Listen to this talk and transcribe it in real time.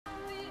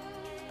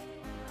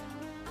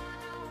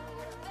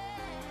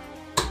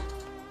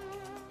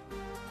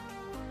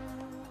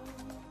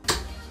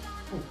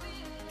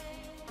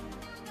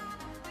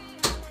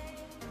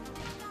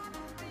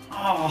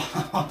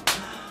Oh,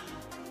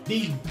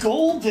 the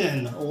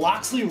golden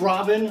Loxley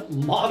Robin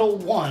Model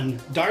 1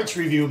 darts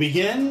review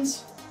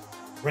begins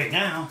right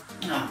now.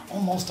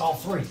 Almost all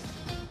three.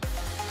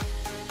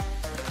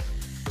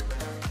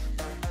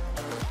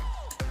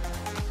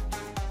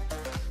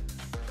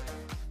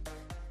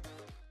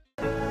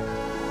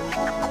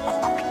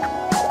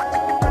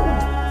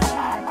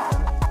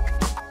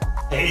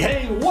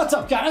 Hey, what's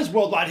up guys?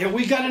 Worldwide here.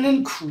 We got an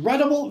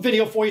incredible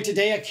video for you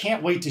today. I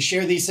can't wait to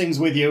share these things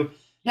with you.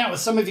 Now,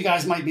 as some of you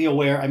guys might be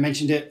aware, I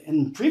mentioned it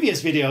in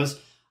previous videos,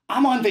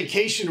 I'm on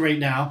vacation right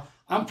now.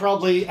 I'm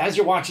probably, as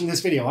you're watching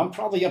this video, I'm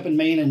probably up in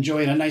Maine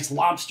enjoying a nice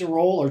lobster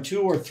roll or 2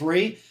 or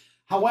 3.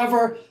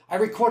 However, I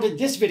recorded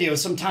this video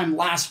sometime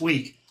last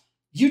week.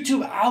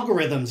 YouTube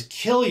algorithms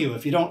kill you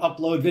if you don't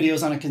upload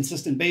videos on a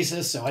consistent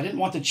basis, so I didn't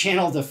want the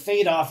channel to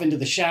fade off into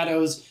the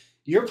shadows.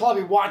 You're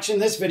probably watching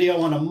this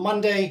video on a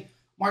Monday,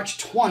 March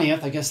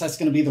 20th. I guess that's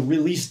going to be the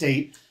release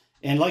date.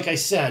 And like I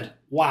said,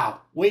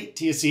 wow, wait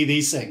till you see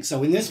these things.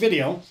 So in this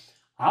video,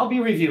 I'll be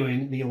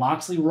reviewing the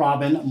Loxley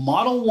Robin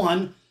Model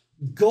 1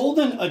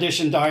 Golden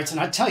Edition darts. And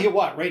I tell you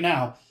what, right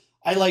now,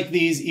 I like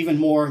these even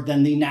more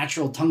than the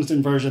natural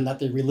tungsten version that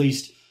they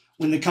released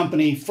when the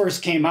company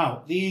first came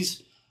out.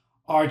 These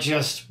are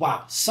just,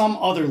 wow, some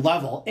other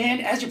level.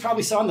 And as you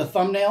probably saw in the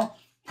thumbnail,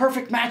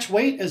 perfect match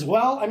weight as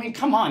well. I mean,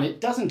 come on,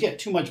 it doesn't get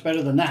too much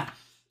better than that.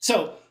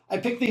 So I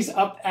picked these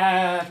up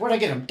at, where'd I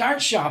get them?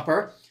 Dart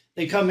Shopper.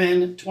 They come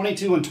in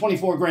 22 and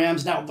 24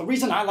 grams. Now, the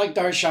reason I like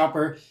Dart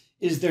Shopper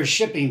is their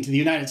shipping to the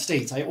United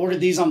States. I ordered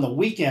these on the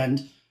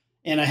weekend,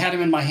 and I had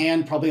them in my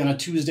hand probably on a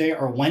Tuesday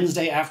or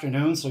Wednesday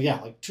afternoon. So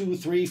yeah, like 2,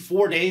 3,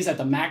 4 days at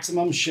the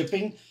maximum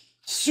shipping.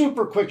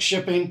 Super quick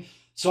shipping.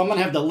 So I'm going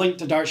to have the link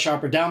to Dart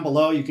Shopper down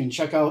below. You can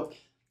check out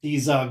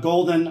these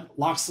golden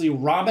Loxley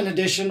Robin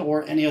Edition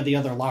or any of the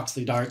other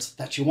Loxley darts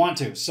that you want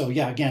to. So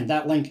yeah, again,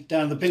 that link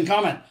down in the pinned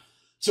comment.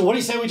 So what do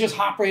you say we just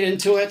hop right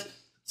into it?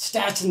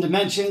 Stats and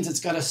dimensions. It's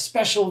got a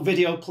special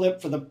video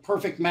clip for the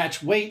perfect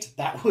match weight.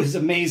 That was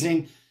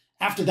amazing.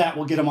 After that,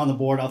 we'll get them on the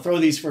board. I'll throw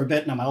these for a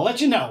bit, and I'm going to let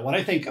you know what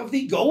I think of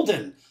the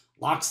golden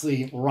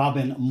Loxley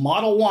Robin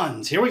Model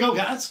 1s. Here we go,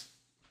 guys.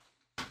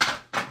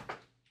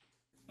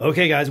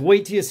 Okay, guys,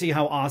 wait till you see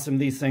how awesome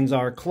these things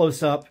are.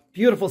 Close up.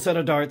 Beautiful set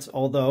of darts,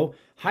 although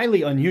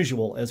highly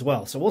unusual as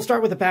well. So we'll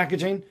start with the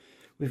packaging.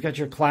 We've got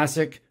your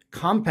classic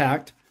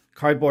compact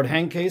cardboard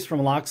hang case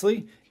from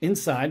Loxley.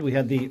 Inside, we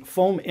had the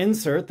foam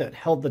insert that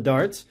held the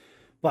darts.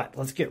 But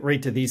let's get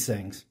right to these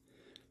things.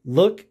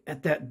 Look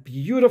at that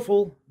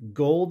beautiful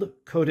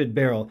gold-coated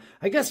barrel.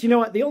 I guess, you know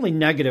what, the only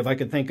negative I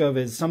could think of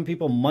is some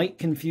people might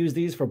confuse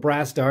these for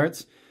brass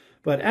darts.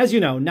 But as you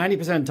know,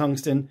 90%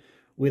 tungsten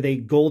with a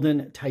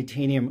golden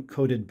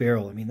titanium-coated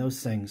barrel. I mean,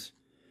 those things,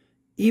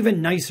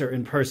 even nicer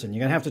in person.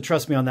 You're going to have to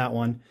trust me on that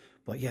one.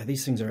 But yeah,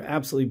 these things are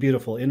absolutely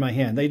beautiful in my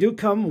hand. They do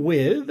come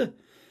with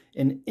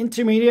an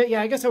intermediate,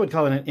 yeah, I guess I would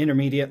call it an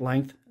intermediate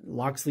length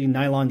Loxley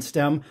nylon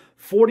stem,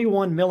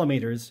 41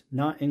 millimeters,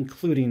 not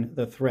including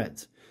the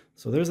threads.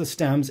 So there's the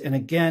stems. And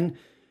again,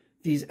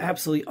 these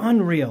absolutely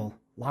unreal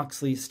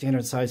Loxley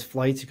standard size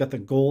flights. You've got the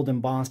gold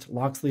embossed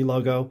Loxley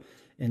logo.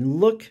 And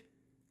look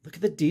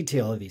at the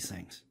detail of these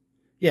things.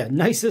 Yeah,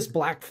 nicest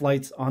black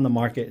flights on the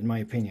market, in my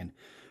opinion.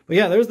 But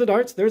yeah, there's the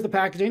darts, there's the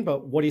packaging.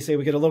 But what do you say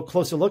we get a little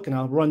closer look, and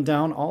I'll run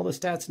down all the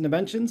stats and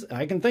dimensions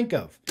I can think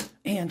of.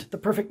 And the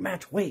perfect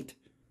match weight.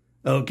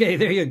 Okay,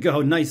 there you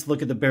go. Nice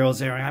look at the barrels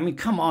there. I mean,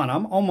 come on.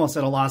 I'm almost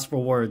at a loss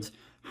for words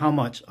how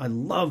much I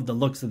love the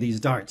looks of these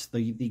darts.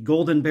 The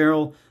golden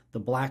barrel, the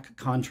black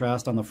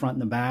contrast on the front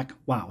and the back.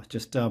 Wow,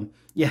 just,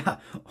 yeah,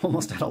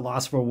 almost at a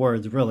loss for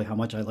words, really, how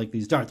much I like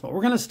these darts. But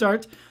we're going to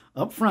start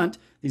up front.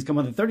 These come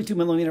with a 32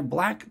 millimeter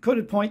black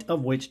coated point,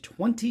 of which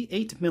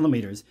 28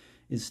 millimeters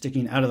is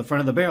sticking out of the front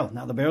of the barrel.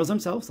 Now, the barrels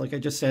themselves, like I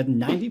just said,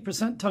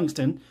 90%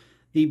 tungsten.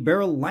 The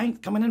barrel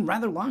length coming in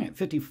rather long at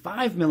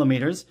 55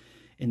 millimeters.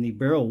 In the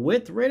barrel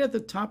width, right at the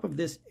top of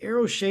this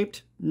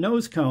arrow-shaped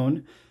nose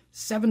cone,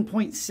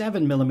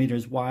 7.7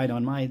 millimeters wide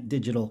on my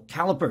digital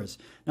calipers.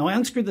 Now, I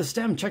unscrewed the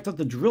stem, checked out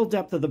the drill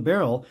depth of the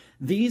barrel.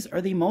 These are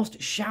the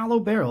most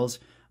shallow barrels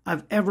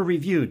I've ever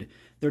reviewed.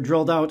 They're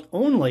drilled out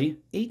only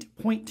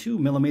 8.2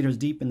 millimeters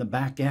deep in the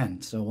back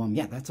end. So,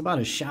 yeah, that's about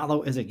as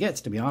shallow as it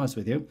gets, to be honest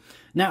with you.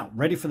 Now,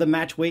 ready for the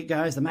match weight,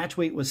 guys? The match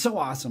weight was so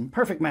awesome,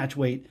 perfect match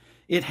weight.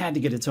 It had to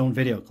get its own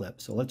video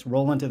clip. So let's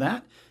roll into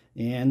that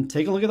and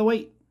take a look at the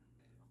weight.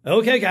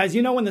 Okay, guys,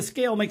 you know when the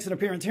scale makes an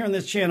appearance here on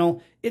this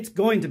channel, it's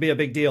going to be a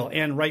big deal,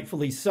 and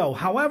rightfully so.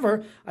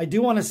 However, I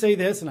do want to say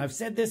this, and I've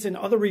said this in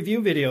other review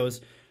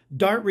videos,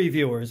 dart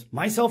reviewers,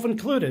 myself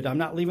included, I'm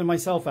not leaving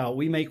myself out,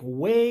 we make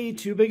way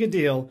too big a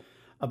deal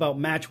about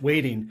match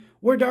weighting.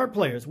 We're dart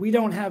players. We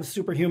don't have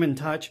superhuman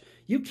touch.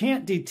 You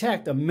can't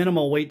detect a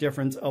minimal weight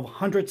difference of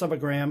hundredths of a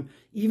gram,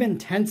 even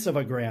tenths of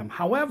a gram.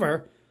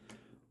 However,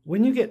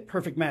 when you get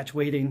perfect match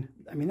weighting,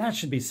 I mean, that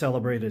should be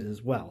celebrated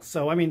as well.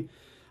 So, I mean,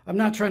 I'm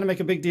not trying to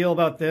make a big deal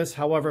about this.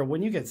 However,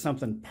 when you get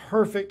something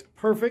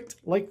perfect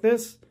like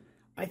this,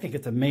 I think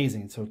it's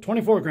amazing. So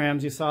 24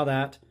 grams, you saw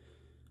that.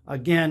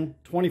 Again,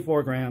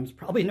 24 grams,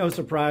 probably no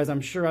surprise.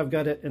 I'm sure I've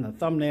got it in the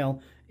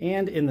thumbnail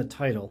and in the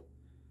title.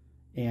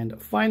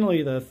 And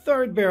finally, the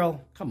third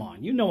barrel, come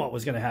on, you know what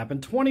was going to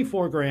happen,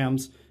 24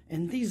 grams,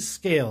 and these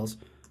scales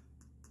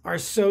are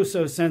so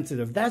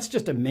sensitive. That's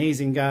just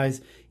amazing,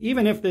 guys.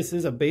 Even if this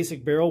is a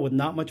basic barrel with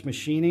not much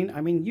machining, I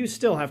mean, you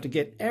still have to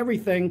get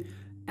everything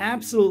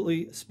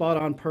absolutely spot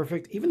on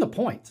perfect, even the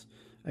points.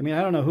 I mean,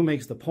 I don't know who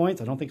makes the points.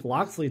 I don't think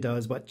Loxley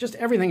does, but just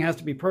everything has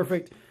to be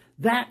perfect.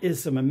 That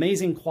is some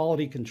amazing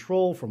quality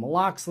control from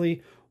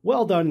Loxley.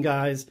 Well done,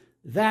 guys.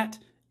 That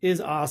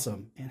is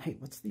awesome. And hey,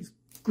 what's these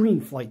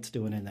green flights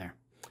doing in there?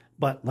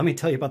 But let me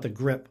tell you about the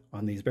grip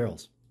on these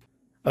barrels.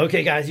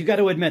 Okay, guys, you got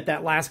to admit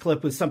that last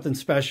clip was something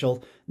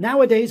special.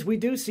 Nowadays, we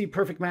do see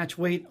perfect match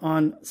weight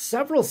on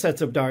several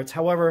sets of darts.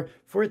 However,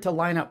 for it to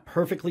line up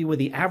perfectly with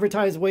the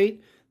advertised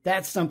weight,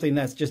 that's something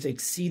that's just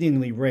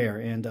exceedingly rare.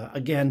 And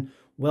again,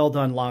 well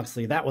done,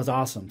 Loxley. That was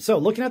awesome. So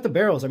looking at the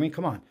barrels, I mean,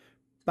 come on.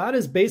 About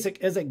as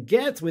basic as it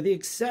gets, with the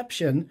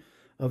exception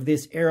of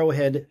this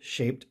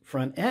arrowhead-shaped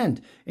front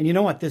end. And you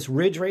know what? This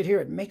ridge right here,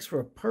 it makes for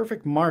a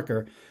perfect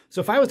marker. So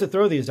if I was to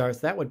throw these darts,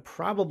 that would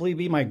probably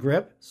be my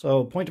grip.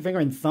 So pointer finger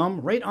and thumb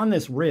right on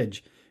this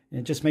ridge. And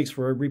it just makes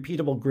for a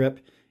repeatable grip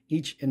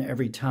each and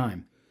every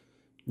time.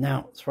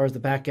 Now, as far as the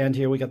back end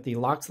here, we got the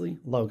Loxley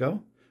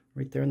logo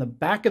right there in the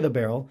back of the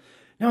barrel.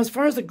 Now, as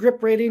far as the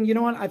grip rating, you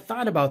know what? I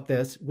thought about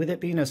this. With it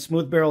being a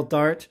smooth barrel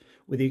dart,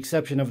 with the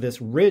exception of this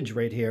ridge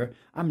right here,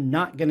 I'm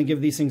not going to give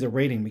these things a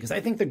rating because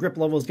I think the grip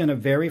level is going to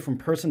vary from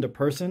person to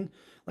person.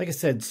 Like I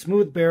said,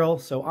 smooth barrel,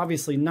 so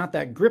obviously not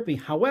that grippy.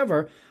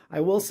 However, I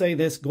will say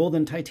this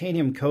golden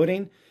titanium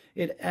coating,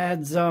 it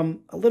adds a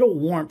little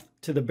warmth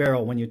to the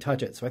barrel when you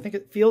touch it. So I think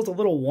it feels a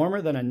little warmer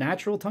than a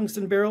natural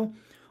tungsten barrel,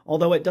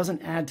 although it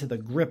doesn't add to the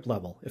grip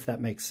level, if that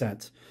makes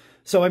sense.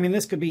 So, I mean,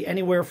 this could be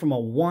anywhere from a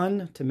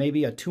 1 to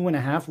maybe a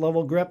 2.5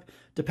 level grip,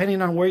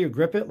 depending on where you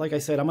grip it. Like I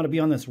said, I'm going to be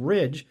on this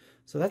ridge,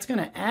 so that's going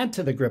to add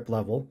to the grip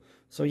level.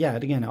 So, yeah,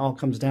 again, it all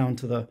comes down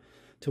to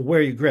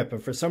where you grip.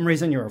 If for some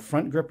reason you're a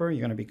front gripper,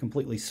 you're going to be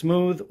completely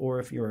smooth, or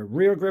if you're a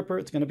rear gripper,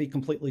 it's going to be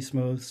completely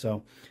smooth.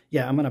 So,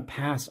 yeah, I'm going to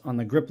pass on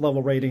the grip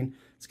level rating.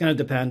 It's going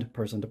to depend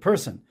person to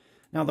person.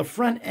 Now, the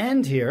front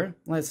end here,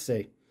 let's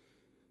see.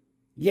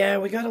 Yeah,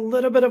 we got a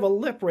little bit of a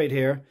lip right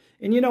here.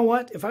 And you know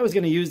what? If I was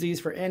going to use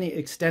these for any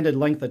extended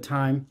length of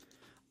time,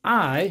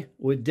 I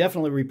would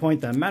definitely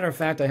repoint them. Matter of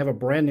fact, I have a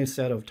brand new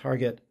set of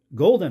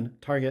golden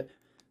Target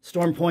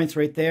storm points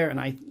right there, and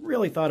I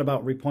really thought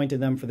about repointing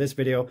them for this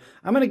video.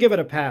 I'm going to give it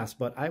a pass,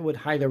 but I would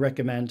highly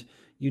recommend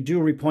you do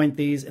repoint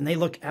these, and they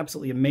look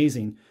absolutely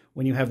amazing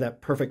when you have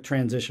that perfect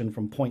transition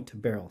from point to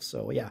barrel.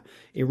 So yeah,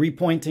 a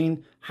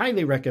repointing,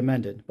 highly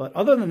recommended. But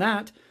other than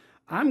that,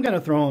 I'm going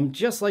to throw them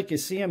just like you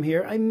see them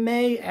here. I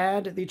may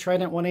add the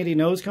Trident 180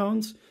 nose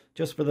cones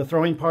just for the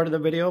throwing part of the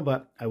video,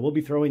 but I will be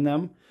throwing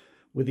them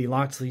with the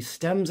Loxley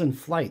stems and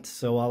flights.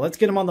 So let's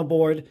get them on the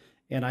board,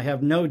 and I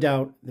have no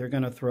doubt they're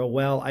going to throw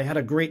well. I had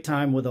a great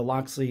time with the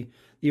Loxley,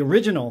 the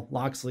original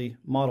Loxley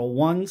Model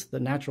 1s,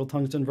 the natural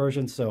tungsten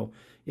version. So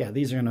yeah,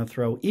 these are going to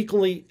throw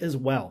equally as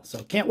well.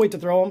 So can't wait to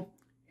throw them.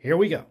 Here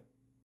we go.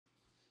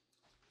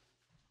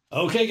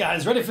 Okay,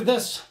 guys, ready for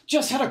this?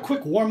 Just had a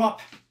quick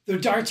warm-up. The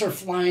darts are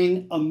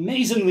flying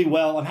amazingly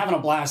well. I'm having a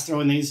blast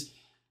throwing these,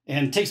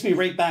 and it takes me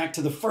right back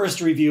to the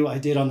first review I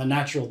did on the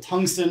natural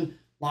tungsten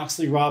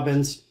Loxley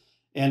Robins,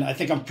 and I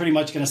think I'm pretty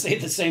much going to say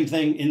the same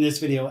thing in this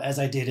video as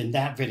I did in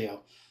that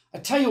video. I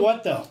tell you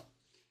what, though,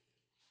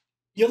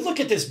 you look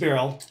at this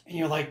barrel, and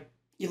you're like,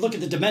 you look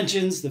at the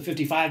dimensions, the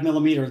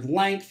 55mm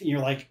length, and you're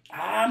like,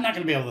 I'm not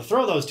going to be able to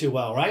throw those too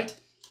well, right?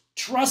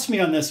 Trust me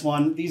on this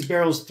one, these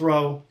barrels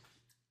throw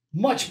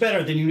much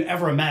better than you'd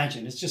ever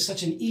imagine. It's just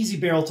such an easy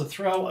barrel to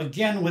throw.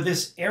 Again, with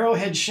this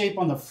arrowhead shape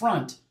on the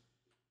front,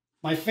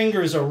 my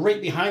fingers are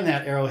right behind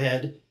that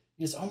arrowhead.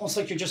 It's almost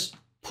like you're just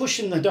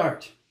pushing the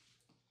dart.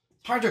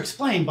 Hard to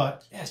explain,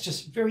 but yeah, it's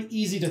just very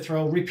easy to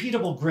throw.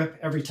 Repeatable grip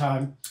every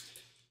time.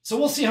 So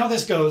we'll see how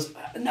this goes.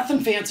 Nothing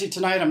fancy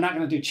tonight. I'm not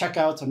going to do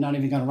checkouts. I'm not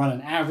even going to run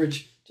an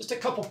average. Just a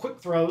couple quick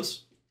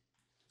throws.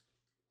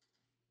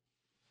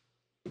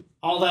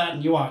 All that,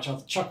 and you watch.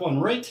 I'll chuck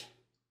one right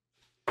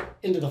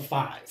into the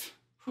 5.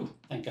 Whew,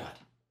 thank God.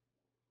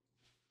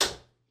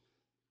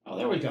 Oh,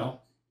 there we go.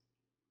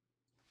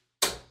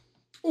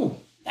 Ooh,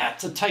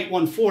 that's a tight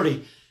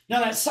 140.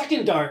 Now that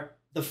second dart,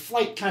 the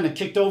flight kind of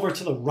kicked over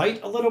to the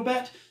right a little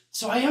bit.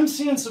 So I am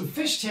seeing some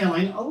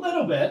fishtailing a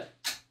little bit.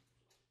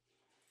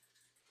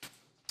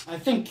 I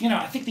think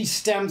these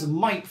stems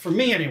might, for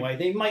me anyway,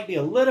 they might be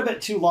a little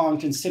bit too long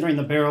considering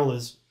the barrel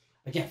is,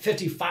 again,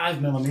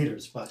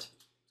 55mm, but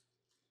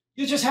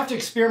you just have to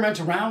experiment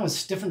around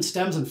with different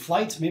stems and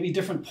flights, maybe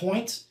different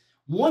points.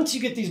 Once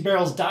you get these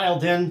barrels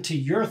dialed in to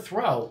your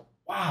throw,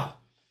 wow,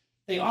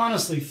 they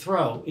honestly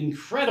throw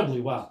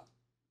incredibly well.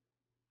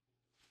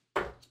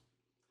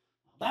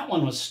 That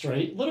one was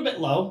straight, a little bit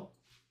low.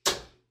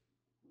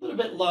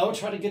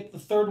 Try to get the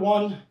third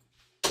one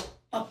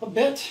up a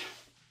bit.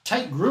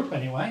 Tight group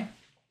anyway.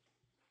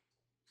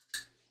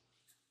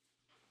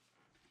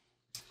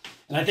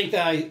 And I think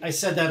that I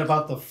said that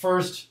about the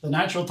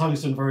natural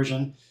tungsten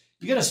version.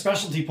 You get a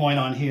specialty point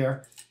on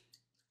here.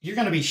 you're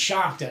going to be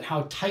shocked at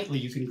how tightly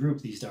you can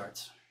group these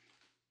darts.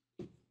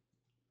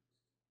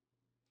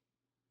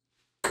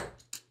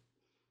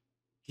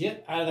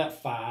 Get out of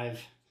that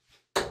 5.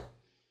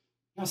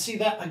 Now see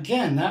that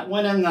again, that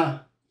went in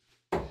the,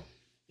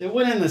 it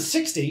went in the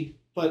 60,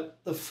 but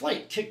the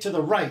flight kicked to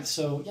the right.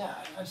 So yeah,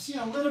 I've seen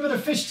a little bit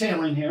of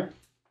fishtailing here.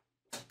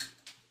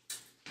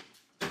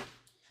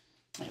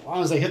 As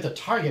long as they hit the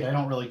target, I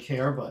don't really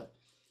care, but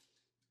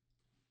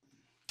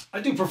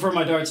I do prefer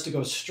my darts to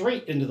go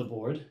straight into the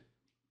board.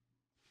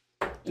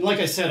 And like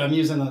I said, I'm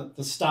using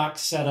the stock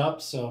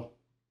setup, so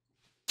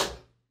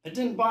I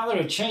didn't bother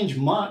to change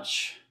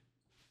much.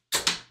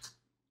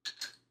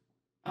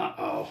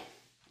 Uh-oh.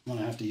 I'm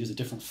gonna have to use a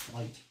different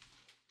flight.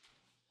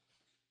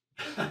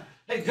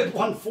 Hey, good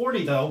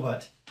 140 though,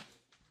 but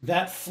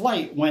that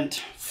flight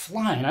went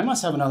flying. I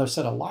must have another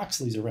set of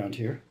Loxleys around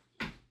here.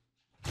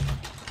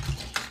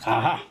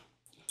 Aha,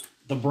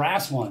 the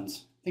brass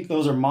ones. I think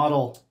those are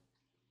model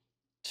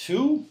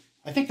 2.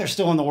 I think they're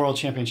still in the World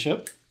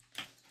Championship.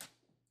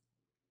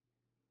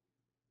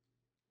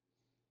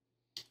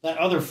 That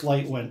other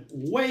flight went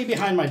way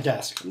behind my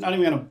desk. I'm not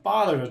even gonna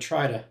bother to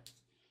try to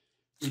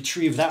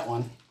retrieve that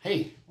one.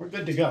 Hey, we're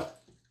good to go.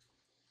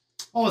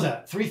 What was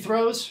that, 3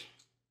 throws?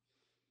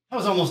 That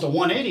was almost a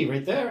 180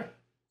 right there.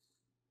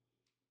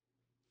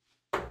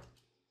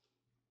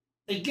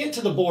 They get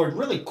to the board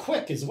really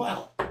quick as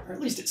well, or at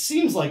least it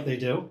seems like they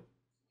do.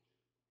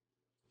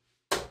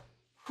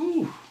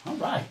 Whew, all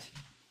right.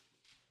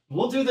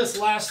 We'll do this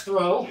last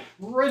throw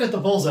right at the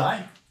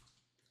bullseye.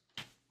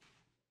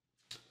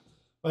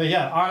 But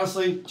yeah,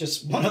 honestly,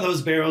 just one of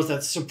those barrels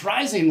that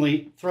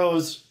surprisingly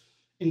throws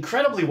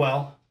incredibly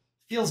well.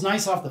 Feels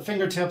nice off the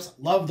fingertips.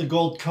 Love the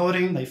gold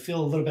coating. They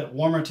feel a little bit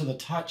warmer to the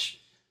touch.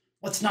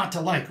 What's not to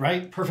like,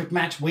 right? Perfect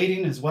match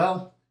weighting as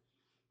well.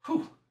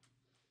 Whew.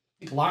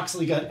 I think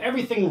Loxley got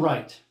everything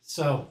right.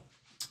 So,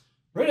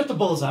 right at the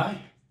bullseye.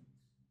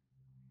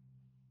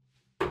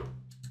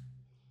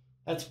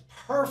 That's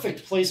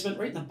perfect placement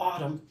right in the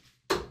bottom.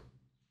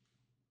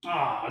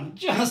 Ah,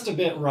 just a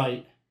bit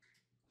right.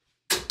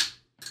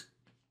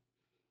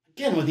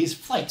 Again, with these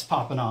flights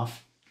popping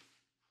off.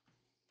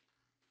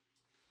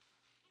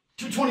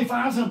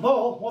 225s in a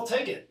bowl, we'll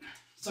take it.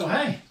 So,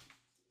 hey,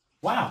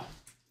 wow.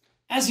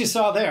 As you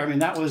saw there, I mean,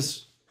 that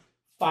was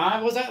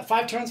 5, was that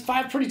 5 turns?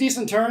 5 pretty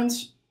decent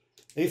turns.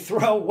 They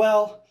throw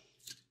well.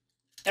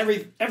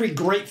 Every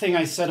great thing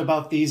I said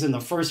about these in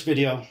the first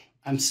video,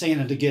 I'm saying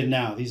it again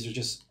now. These are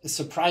just a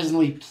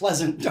surprisingly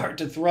pleasant dart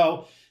to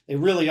throw. They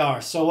really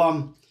are.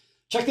 So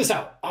check this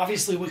out.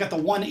 Obviously, we got the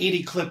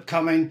 180 clip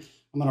coming.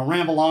 I'm going to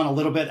ramble on a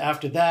little bit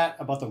after that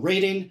about the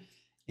rating.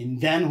 And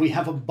then we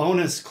have a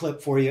bonus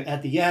clip for you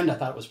at the end. I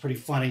thought it was pretty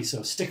funny,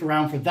 so stick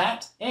around for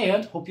that.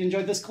 And hope you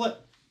enjoyed this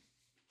clip.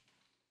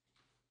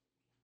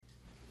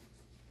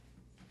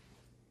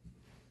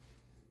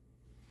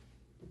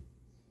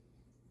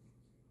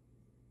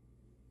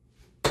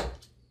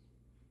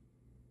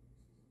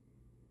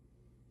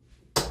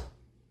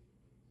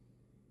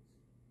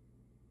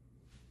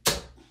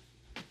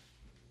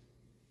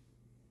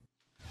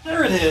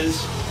 There it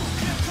is.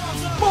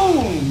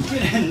 Boom!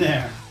 Get in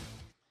there.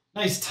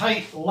 Nice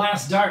tight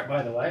last dart,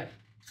 by the way.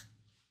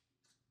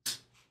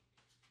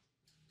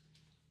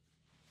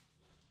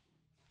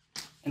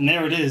 And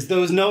there it is.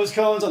 Those nose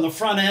cones on the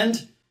front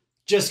end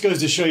just goes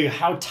to show you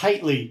how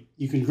tightly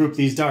you can group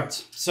these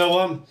darts.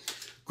 So,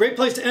 great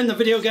place to end the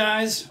video,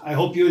 guys. I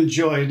hope you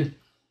enjoyed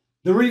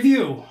the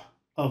review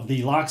of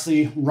the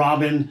Loxley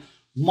Robin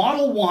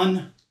Model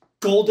 1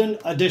 Golden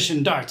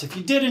Edition darts. If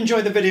you did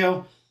enjoy the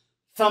video,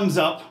 thumbs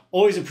up,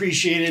 always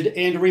appreciated.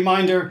 And a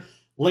reminder,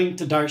 link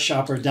to Dart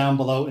Shopper down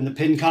below in the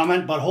pinned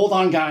comment. But hold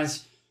on,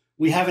 guys.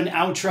 We have an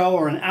outro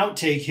or an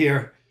outtake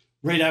here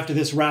right after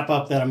this wrap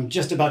up that I'm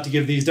just about to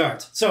give these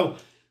darts. So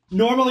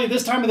normally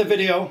this time of the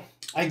video,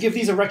 I give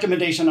these a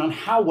recommendation on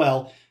how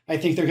well I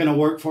think they're going to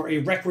work for a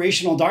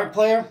recreational dart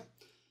player.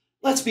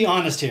 Let's be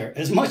honest here.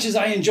 As much as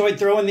I enjoyed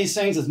throwing these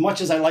things, as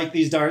much as I like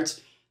these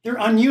darts, they're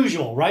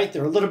unusual, right?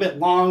 They're a little bit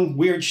long,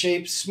 weird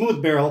shape,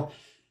 smooth barrel.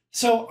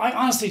 So I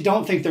honestly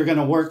don't think they're going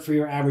to work for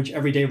your average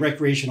everyday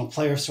recreational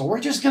player. So we're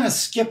just going to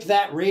skip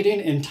that rating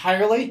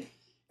entirely.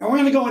 And we're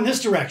going to go in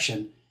this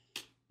direction.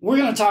 We're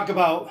going to talk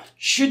about,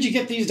 should you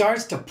get these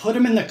darts to put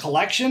them in the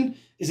collection?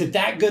 Is it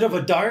that good of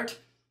a dart?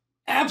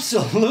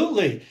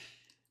 Absolutely.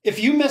 If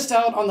you missed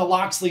out on the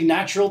Loxley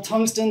Natural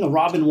Tungsten, the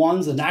Robin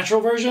 1s, the natural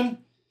version,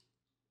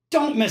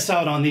 don't miss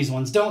out on these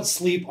ones. Don't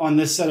sleep on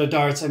this set of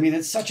darts. I mean,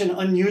 it's such an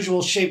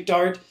unusual shaped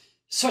dart,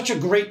 such a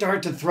great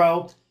dart to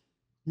throw.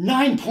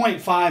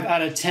 9.5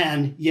 out of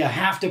 10, you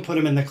have to put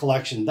them in the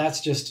collection.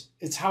 That's just,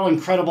 it's how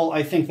incredible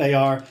I think they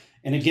are.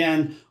 And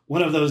again,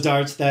 one of those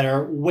darts that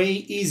are way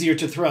easier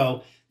to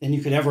throw than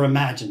you could ever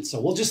imagine. So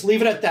we'll just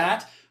leave it at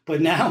that.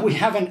 But now we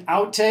have an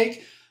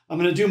outtake. I'm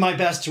going to do my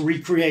best to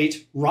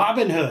recreate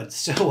Robinhood.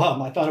 So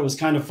I thought it was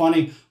kind of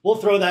funny. We'll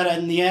throw that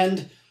in the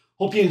end.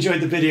 Hope you enjoyed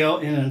the video.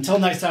 And until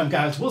next time,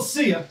 guys, we'll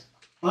see you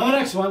on the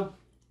next one.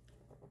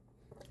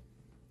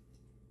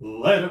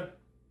 Later.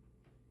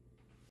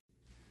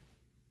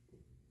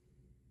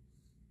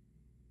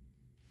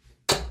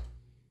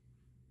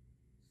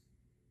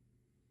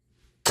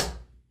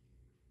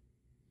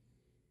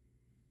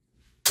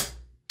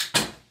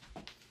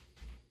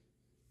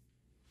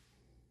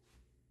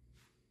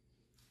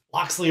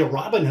 Loxley a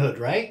Robinhood,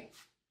 right?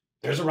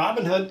 There's a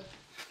Robinhood.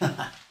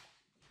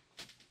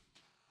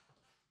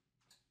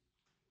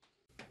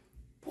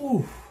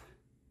 Ooh.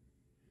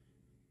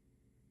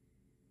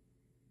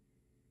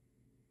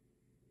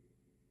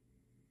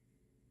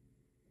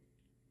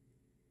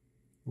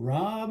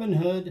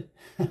 Robinhood.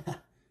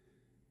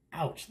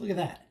 Ouch, look at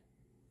that.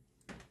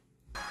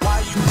 Why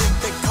you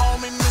think they call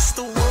me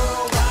Mr.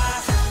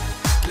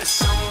 Worldwide? Let's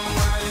show 'em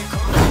why they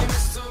call me